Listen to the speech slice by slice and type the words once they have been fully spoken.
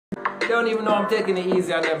don't even know I'm taking it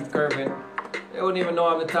easy on them, Curvin. They don't even know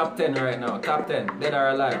I'm the top 10 right now. Top 10, dead or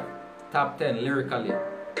alive. Top 10 lyrically.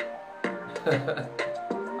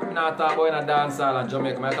 I'm not talking about in a dance hall in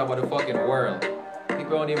Jamaica, I'm talking about the fucking world.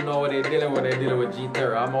 People don't even know what they're dealing with. They're dealing with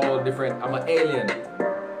G-Terra. I'm all different. I'm an alien.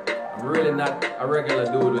 I'm really not a regular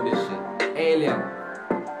dude with this shit. Alien.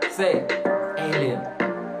 Say alien.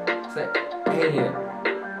 Say alien.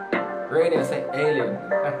 Radio, say alien.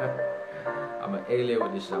 I'm an alien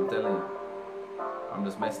with this shit, I'm telling you. I'm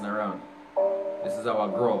just messing around. This is how I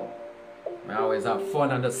grow. I always have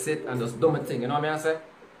fun and just sit and just do my thing. You know what I say?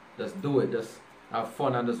 Just do it. Just have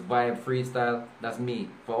fun and just vibe, freestyle. That's me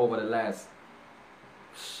for over the last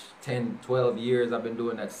 10, 12 years. I've been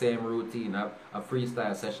doing that same routine, a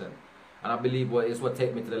freestyle session. And I believe it's what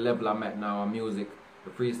take me to the level I'm at now on music.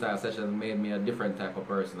 The freestyle sessions made me a different type of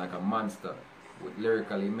person, like a monster.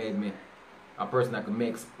 Lyrically made me a person that could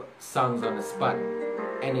make songs on the spot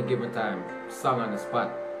any given time. Song on the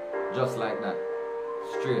spot. Just like that.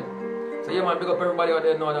 Straight. So yeah man, big up everybody out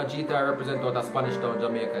there know that G-Terra represent out of Spanish Town,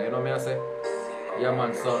 Jamaica. You know what I say? Yeah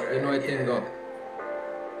man, so you know it thing go.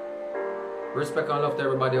 Respect and love to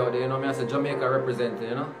everybody out there, you know what I say? Jamaica representing,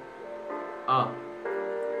 you know?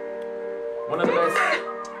 One of the best.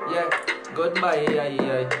 Yeah. Goodbye,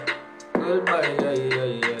 goodbye,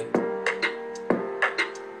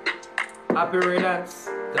 happy riddance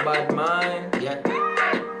to bad mind, yeah.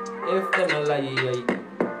 If them no lie,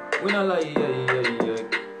 we no lie,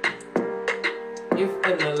 if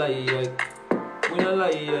them no lie, we no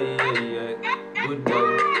lie,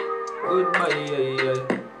 goodbye, goodbye,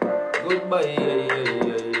 goodbye,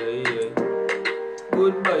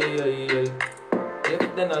 goodbye, if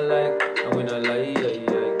them no like, and we no lie.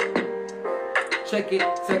 Check it,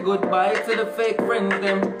 say goodbye to the fake friends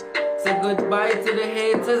them. Say goodbye to the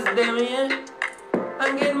haters them, yeah.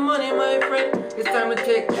 I'm getting money, my friend. It's time to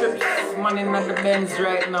take trips. Money not the Benz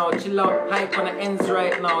right now. Chill out, hype on the ends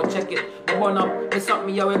right now. Check it, my bun up. It's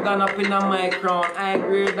something yeah we gone up in my crown. I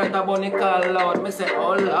agree that a bunny call out. Me say,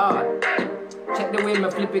 oh Lord. Check the way me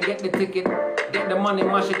flip it, get the ticket. Get the money,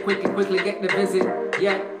 mash it quickly, get the visit.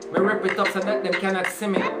 Yeah, me rip it up so that them cannot see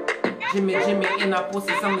me. Jimmy in a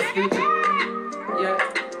pussy, some the street. Yeah,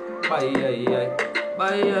 bye,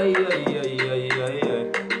 bye,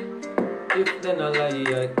 if they no lie,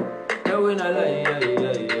 they will not lie,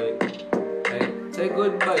 hey, say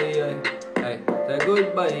goodbye, hey, say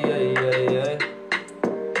goodbye, hey,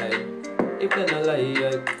 if they no lie,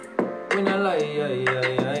 we no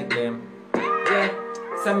lie, them, yeah,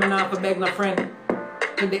 send me now for beg no friend,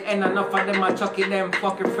 to the end enough of them I chuck it them,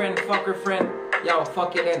 fuck your friend, yo,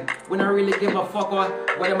 fuck it then, we don't really give a fuck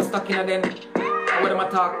what them stuck in then. What them I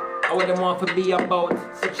talk, or what them want to be about.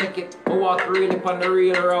 So check it, I walk really on the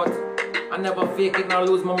real route. I never fake it, nor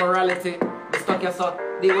lose my morality. I stuck your so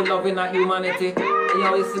they will love in our humanity. You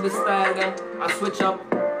always see the style then, I switch up.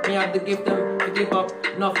 Me have to give them to give up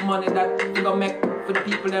enough money that to go make for the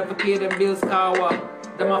people that for pay them bills car walk.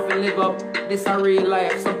 Them have to live up, this a real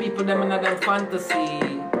life. Some people them in them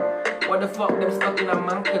fantasy. What the fuck them stuck in a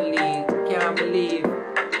monkey league? Can't believe.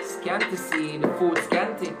 Scanty see, the food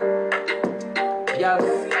scanty. Yeah,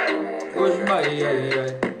 goodbye,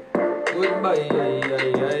 goodbye,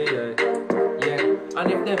 yeah. And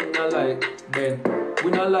if them not like, then we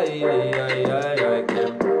not like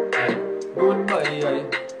them. Goodbye,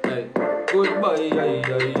 goodbye,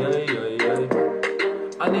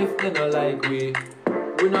 and if they not like we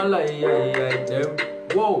not like them.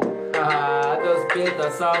 Whoa, I just built a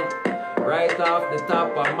song right off the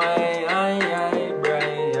top of my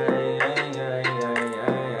brain.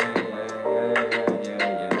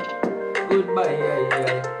 Goodbye,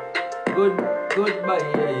 goodbye,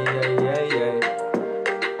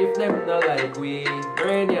 if them not like we,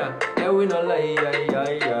 brain yeah, we not like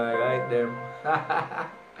them.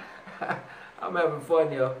 I'm having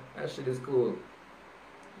fun, yo. That shit is cool.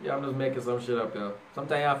 Yeah, I'm just making some shit up, yo.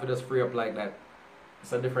 Sometimes you have to just free up like that.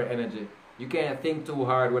 It's a different energy. You can't think too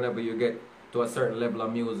hard whenever you get to a certain level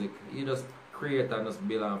of music. You just create and just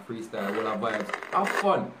build on freestyle, with our vibes. Have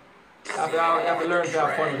fun. You have to learn to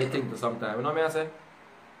have fun with the thing to sometimes. You know what I say?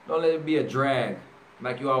 Don't let it be a drag.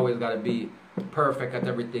 Like you always gotta be perfect at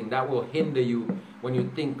everything. That will hinder you when you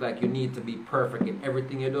think like you need to be perfect in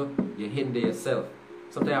everything you do. You hinder yourself.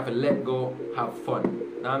 Sometimes you have to let go, have fun.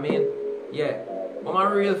 Know what I mean? Yeah. But my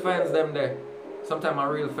real fans them there. Sometimes my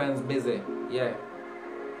real fans busy. Yeah.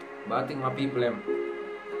 But I think my people them.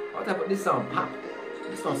 What type of this sound pop?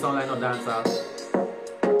 This don't sound like no dancehall.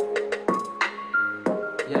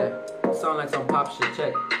 Yeah. Sound like some pop shit,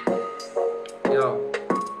 check. Yo.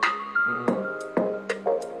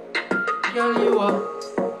 Girl, you up.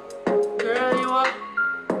 Girl, you up.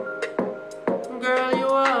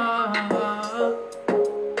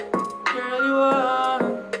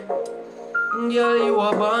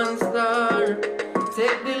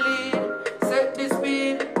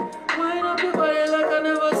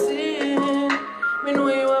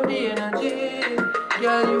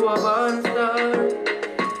 Girl, you a born star.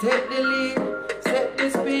 Take the lead, set the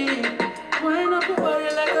speed. Wind up your body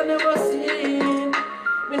like I never seen.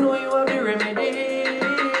 Me know you have the remedy.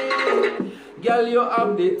 Girl, you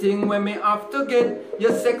have the thing when me have to get.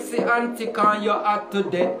 You're sexy auntie and you're up to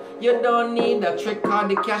date. You don't need a trick or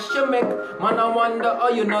the cash you make. Man, I wonder how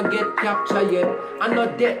you not get captured yet. I know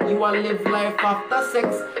that you will live life after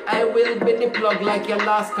sex. I will be the plug like your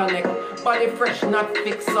last connect. Body fresh, not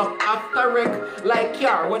fix up after wreck. Like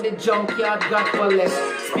car when the junkyard got for less.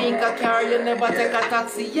 Speaker car, you never take a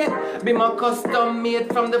taxi yet. Be my custom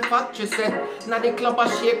made from the factory set. Now the club a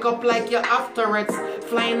shake up like your after it.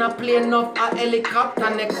 Flying a plane off a helicopter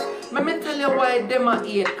next. Let me tell you why them a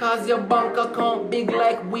hate. Cause your bank account big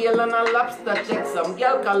like whale and a lobster check. Some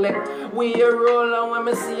girl collect. We a roll and when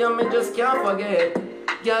me see you, me just can't forget.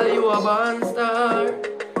 Girl, you a born star.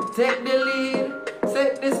 Take the lead,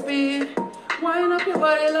 set the speed. Wind up your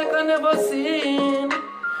body like I never seen.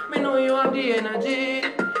 Me know you have the energy.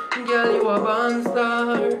 Girl, you a born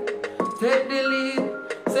star. Take the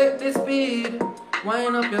lead, set the speed.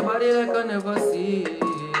 Wind up your body like I never seen.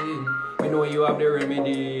 Me know you have the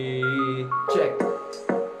remedy. Check.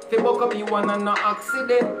 If you buck up you wanna no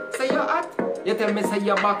accident. Say you're hot, you tell me say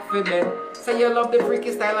you're back for bed. Say you love the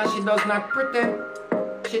freaky style and she does not pretend.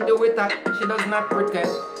 She do it that, she does not pretend.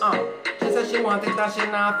 She says she want it and she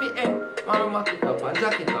not fit in. Man, walk it up and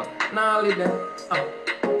jack it up. Now leave them.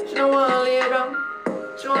 She don't wanna lay down.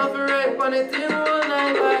 She want to ride on it in one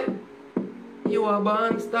night like. You a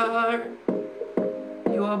born star.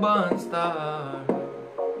 You a born star.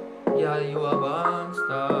 Yeah, you a born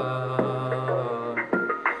star.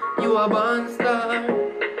 You a born star.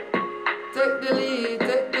 Take the lead,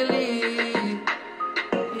 take the lead.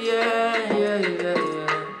 Yeah, yeah, yeah,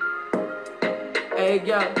 yeah. Hey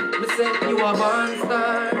girl, me say you a born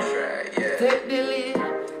star. Take the lead,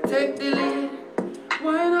 take the lead.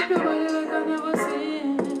 Wind up your body like I never seen.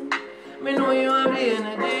 Me know you have the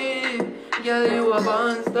energy. Girl, you a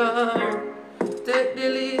born star. Take the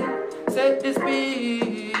lead, set the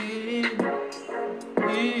speed.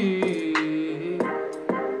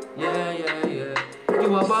 Yeah, yeah, yeah.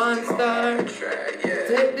 You a born star.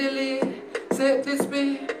 Take the lead, set the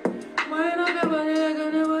speed. Wind up your body like I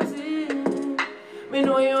never seen. Me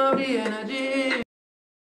know you have the energy.